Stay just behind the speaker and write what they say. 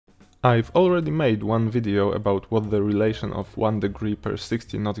I've already made one video about what the relation of 1 degree per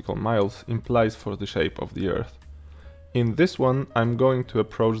 60 nautical miles implies for the shape of the Earth. In this one, I'm going to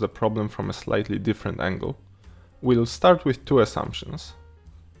approach the problem from a slightly different angle. We'll start with two assumptions.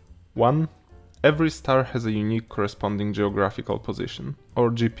 1. Every star has a unique corresponding geographical position, or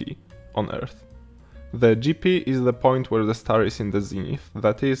GP, on Earth. The GP is the point where the star is in the zenith,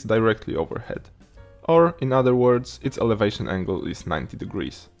 that is, directly overhead. Or, in other words, its elevation angle is 90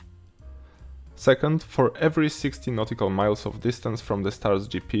 degrees. Second, for every 60 nautical miles of distance from the star's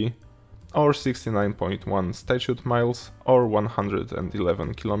GP, or 69.1 statute miles, or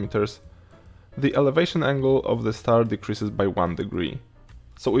 111 kilometers, the elevation angle of the star decreases by 1 degree.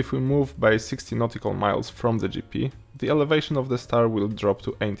 So if we move by 60 nautical miles from the GP, the elevation of the star will drop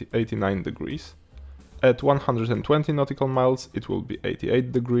to 89 degrees. At 120 nautical miles it will be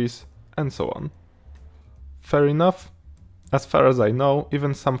 88 degrees, and so on. Fair enough? As far as I know,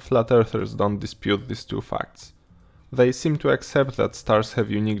 even some flat earthers don't dispute these two facts. They seem to accept that stars have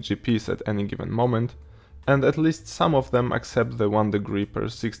unique GPs at any given moment, and at least some of them accept the 1 degree per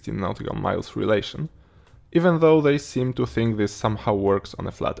 60 nautical miles relation, even though they seem to think this somehow works on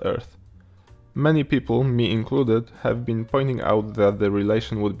a flat Earth. Many people, me included, have been pointing out that the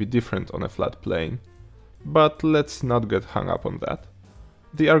relation would be different on a flat plane. But let's not get hung up on that.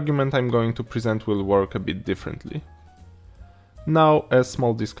 The argument I'm going to present will work a bit differently. Now, a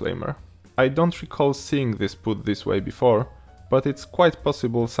small disclaimer. I don't recall seeing this put this way before, but it's quite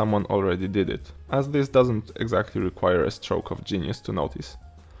possible someone already did it, as this doesn't exactly require a stroke of genius to notice.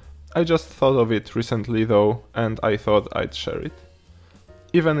 I just thought of it recently though, and I thought I'd share it.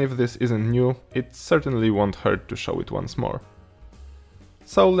 Even if this isn't new, it certainly won't hurt to show it once more.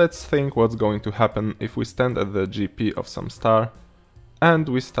 So let's think what's going to happen if we stand at the GP of some star, and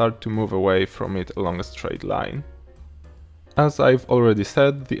we start to move away from it along a straight line. As I've already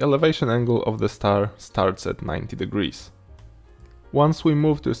said, the elevation angle of the star starts at 90 degrees. Once we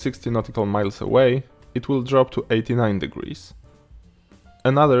move to 60 nautical miles away, it will drop to 89 degrees.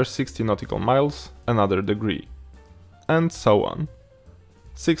 Another 60 nautical miles, another degree. And so on.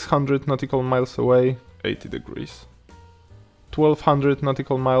 600 nautical miles away, 80 degrees. 1200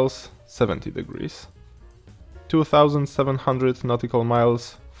 nautical miles, 70 degrees. 2700 nautical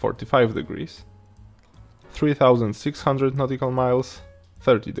miles, 45 degrees. 3600 nautical miles,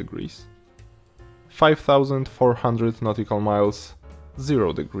 30 degrees. 5400 nautical miles,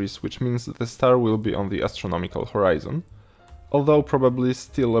 0 degrees, which means the star will be on the astronomical horizon, although probably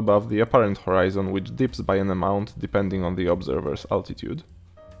still above the apparent horizon, which dips by an amount depending on the observer's altitude.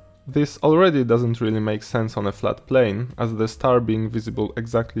 This already doesn't really make sense on a flat plane, as the star being visible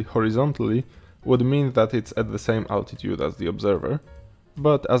exactly horizontally would mean that it's at the same altitude as the observer.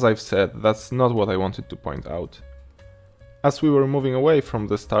 But as I've said, that's not what I wanted to point out. As we were moving away from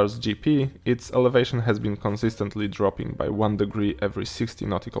the star's GP, its elevation has been consistently dropping by 1 degree every 60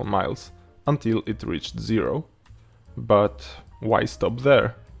 nautical miles, until it reached 0. But why stop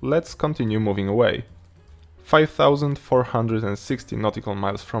there? Let's continue moving away. 5460 nautical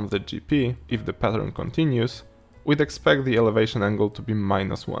miles from the GP, if the pattern continues, we'd expect the elevation angle to be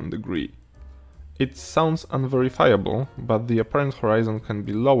minus 1 degree. It sounds unverifiable, but the apparent horizon can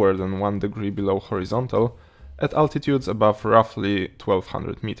be lower than 1 degree below horizontal at altitudes above roughly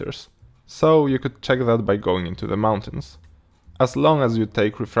 1200 meters. So you could check that by going into the mountains. As long as you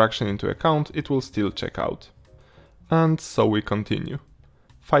take refraction into account, it will still check out. And so we continue.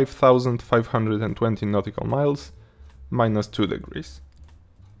 5520 nautical miles, minus 2 degrees.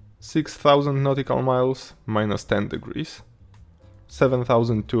 6000 nautical miles, minus 10 degrees.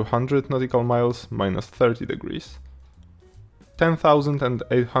 7200 nautical miles, minus 30 degrees.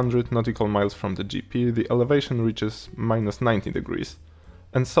 10,800 nautical miles from the GP, the elevation reaches minus 90 degrees,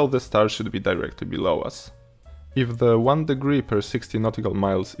 and so the star should be directly below us. If the 1 degree per 60 nautical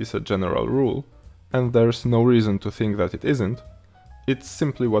miles is a general rule, and there's no reason to think that it isn't, it's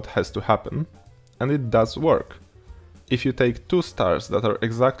simply what has to happen, and it does work. If you take two stars that are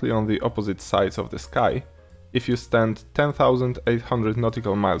exactly on the opposite sides of the sky, if you stand 10,800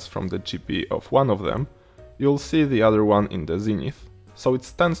 nautical miles from the GP of one of them, you'll see the other one in the zenith, so it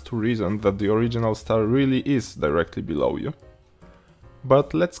stands to reason that the original star really is directly below you.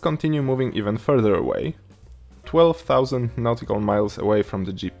 But let's continue moving even further away. 12,000 nautical miles away from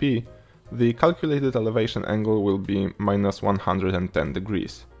the GP, the calculated elevation angle will be minus 110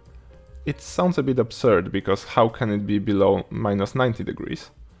 degrees. It sounds a bit absurd, because how can it be below minus 90 degrees?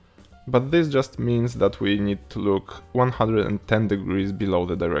 But this just means that we need to look 110 degrees below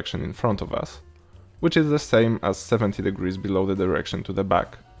the direction in front of us, which is the same as 70 degrees below the direction to the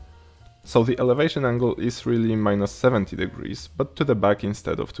back. So the elevation angle is really minus 70 degrees, but to the back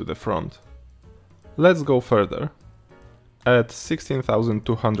instead of to the front. Let's go further. At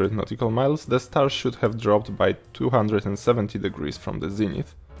 16,200 nautical miles, the star should have dropped by 270 degrees from the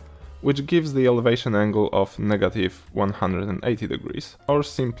zenith, which gives the elevation angle of negative 180 degrees, or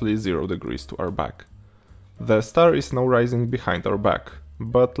simply 0 degrees to our back. The star is now rising behind our back,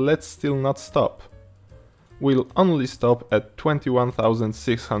 but let's still not stop. We'll only stop at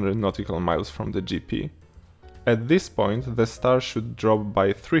 21,600 nautical miles from the GP. At this point, the star should drop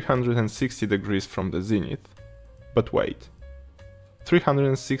by 360 degrees from the zenith. But wait,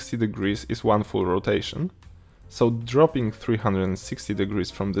 360 degrees is one full rotation, so dropping 360 degrees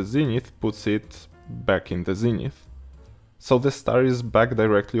from the zenith puts it back in the zenith. So the star is back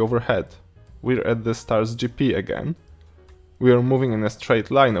directly overhead. We're at the star's GP again. We are moving in a straight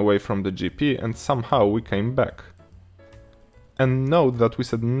line away from the GP and somehow we came back. And note that we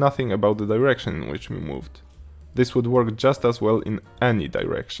said nothing about the direction in which we moved. This would work just as well in any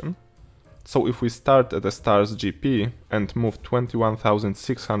direction. So if we start at the star's GP and move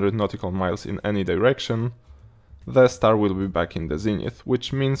 21,600 nautical miles in any direction, the star will be back in the zenith,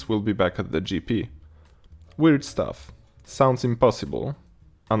 which means we'll be back at the GP. Weird stuff. Sounds impossible.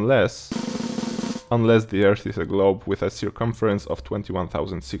 Unless the Earth is a globe with a circumference of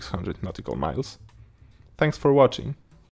 21,600 nautical miles. Thanks for watching.